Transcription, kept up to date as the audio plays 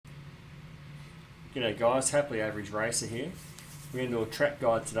G'day guys, Happily Average Racer here. We're going to do a track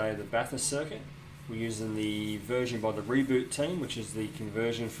guide today of the Bathurst circuit. We're using the version by the Reboot team, which is the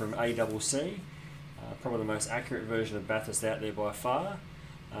conversion from ACC. Probably the most accurate version of Bathurst out there by far.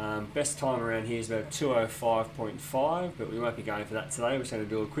 Best time around here is about 2:05.5, but we won't be going for that today. We're just going to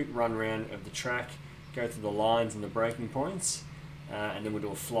do a quick run round of the track, go through the lines and the braking points, and then we'll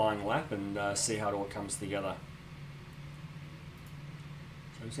do a flying lap and see how it all comes together.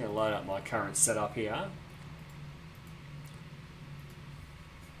 I'm just going to load up my current setup here.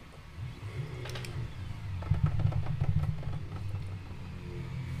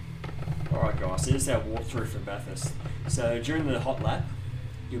 Alright guys, so this is our walkthrough for Bathurst. So during the hot lap,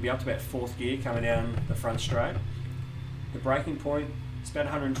 you'll be up to about 4th gear coming down the front straight. The braking point is about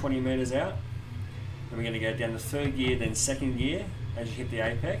 120 metres out. Then we're going to go down to 3rd gear, then 2nd gear as you hit the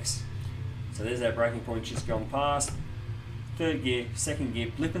apex. So there's our braking point just gone past. 3rd gear, 2nd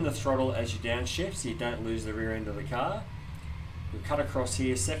gear, blipping the throttle as you downshift so you don't lose the rear end of the car. We'll cut across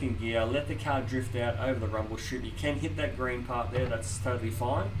here, 2nd gear, let the car drift out over the rumble strip. You can hit that green part there, that's totally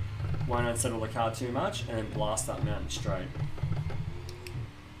fine. Won't unsettle the car too much, and then blast up mountain straight.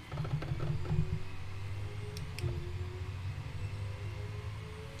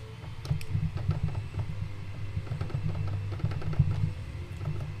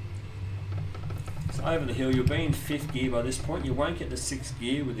 Over the hill, you'll be in 5th gear by this point. You won't get the 6th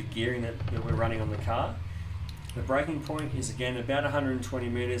gear with the gearing that we're running on the car. The braking point is again about 120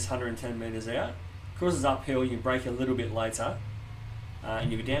 metres, 110 metres out. Because it's uphill, you brake a little bit later.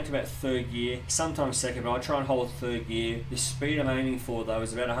 And you'll be down to about 3rd gear, sometimes 2nd, but I try and hold 3rd gear. The speed I'm aiming for though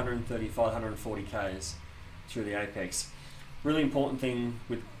is about 135, 140 k's through the apex. Really important thing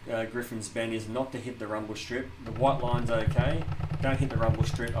with Griffin's Bend is not to hit the rumble strip. The white line's okay, don't hit the rumble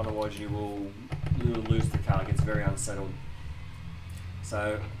strip, otherwise you will lose the car, it gets very unsettled.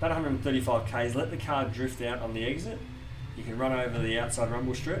 So about 135 k's, let the car drift out on the exit. You can run over the outside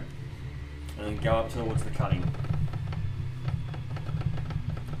rumble strip and then go up towards the cutting.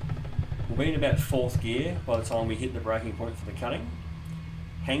 We'll be in about 4th gear by the time we hit the braking point for the cutting.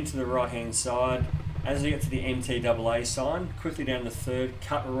 Hang to the right hand side. As you get to the MTAA sign, quickly down to 3rd,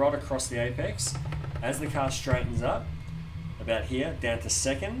 cut right across the apex. As the car straightens up, about here, down to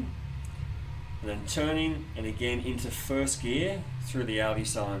 2nd, and then turning and again into 1st gear through the Albi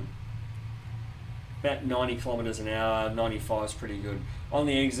sign. About 90 kilometres an hour, 95 is pretty good. On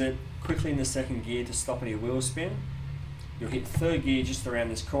the exit, quickly in the 2nd gear to stop any wheel spin. You'll hit 3rd gear just around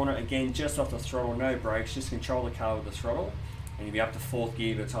this corner, again just off the throttle, no brakes, just control the car with the throttle, and you'll be up to 4th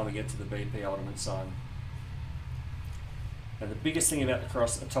gear by the time we get to the BP ultimate sign. Now the biggest thing about the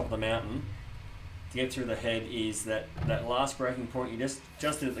cross at the top of the mountain to get through the head is that last braking point you just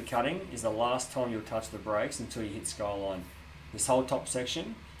did at the cutting is the last time you'll touch the brakes until you hit skyline. This whole top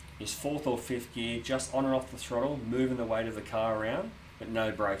section is 4th or 5th gear, just on and off the throttle, moving the weight of the car around, but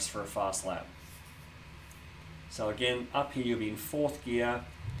no brakes for a fast lap. So again, up here you'll be in 4th gear.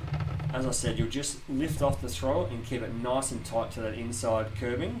 As I said, you'll just lift off the throttle and keep it nice and tight to that inside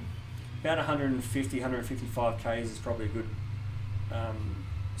curbing. About 150, 155 k's is probably a good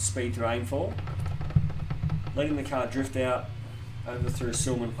speed to aim for. Letting the car drift out over through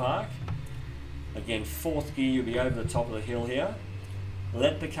Silman Park. Again, 4th gear, you'll be over the top of the hill here.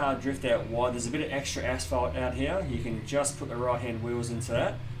 Let the car drift out wide. There's a bit of extra asphalt out here. You can just put the right hand wheels into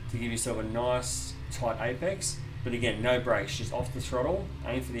that to give yourself a nice tight apex. But again, no brakes, just off the throttle,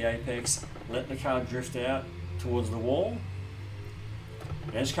 aim for the apex, let the car drift out towards the wall.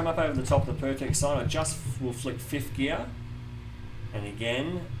 Now just come up over the top of the Pertex sign. I just will flick 5th gear. And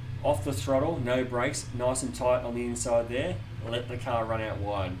again, off the throttle, no brakes, nice and tight on the inside there. Let the car run out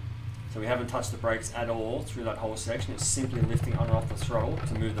wide. So we haven't touched the brakes at all through that whole section. It's simply lifting on and off the throttle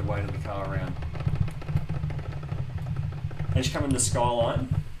to move the weight of the car around. As you come into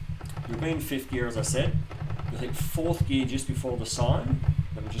skyline, you'll be in 5th gear as I said. You'll hit 4th gear just before the sign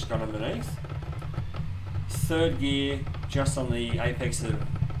that we've just gone underneath. 3rd gear just on the apex of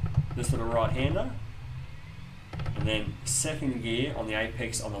this little right-hander. And then 2nd gear on the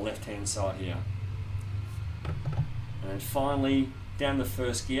apex on the left-hand side here. And then finally down to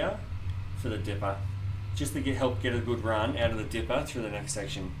 1st gear for the dipper, just to help get a good run out of the dipper through the next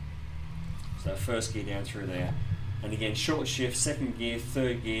section. So 1st gear down through there. And again, short shift, 2nd gear,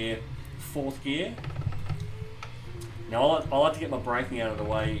 3rd gear, 4th gear. Now I like to get my braking out of the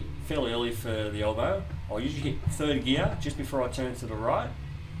way fairly early for the elbow. I'll usually hit 3rd gear just before I turn to the right.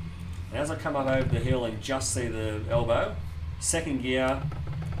 And as I come up over the hill and just see the elbow, 2nd gear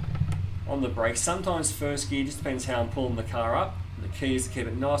on the brake, sometimes 1st gear, just depends how I'm pulling the car up. The key is to keep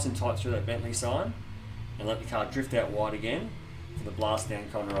it nice and tight through that Bentley sign and let the car drift out wide again for the blast down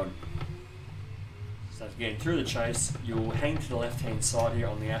Conrod. So again, through the chase, you'll hang to the left-hand side here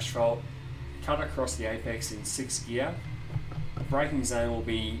on the asphalt, cut across the apex in 6th gear. The braking zone will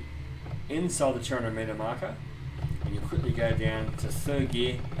be inside the 200 metre marker, and you'll quickly go down to 3rd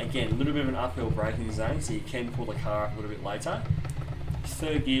gear. Again, a little bit of an uphill braking zone, so you can pull the car up a little bit later.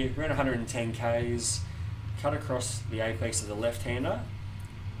 3rd gear, around 110 k's, cut across the apex of the left-hander,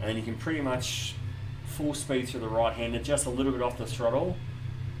 and then you can pretty much full speed through the right-hander, just a little bit off the throttle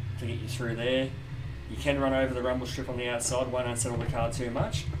to get you through there. You can run over the rumble strip on the outside, won't unsettle the car too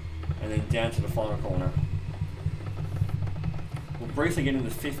much, and then down to the final corner. We'll briefly get into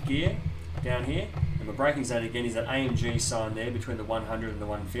 5th gear down here, and the braking zone again is that AMG sign there between the 100 and the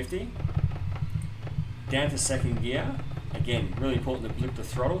 150. Down to 2nd gear, again really important to blip the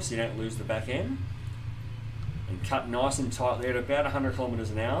throttle so you don't lose the back end, and cut nice and tight there at about 100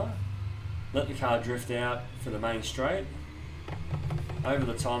 kilometers an hour. Let the car drift out for the main straight, over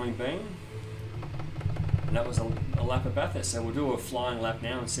the timing beam, and that was a lap of Bathurst. So we'll do a flying lap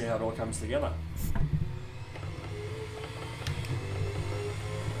now and see how it all comes together.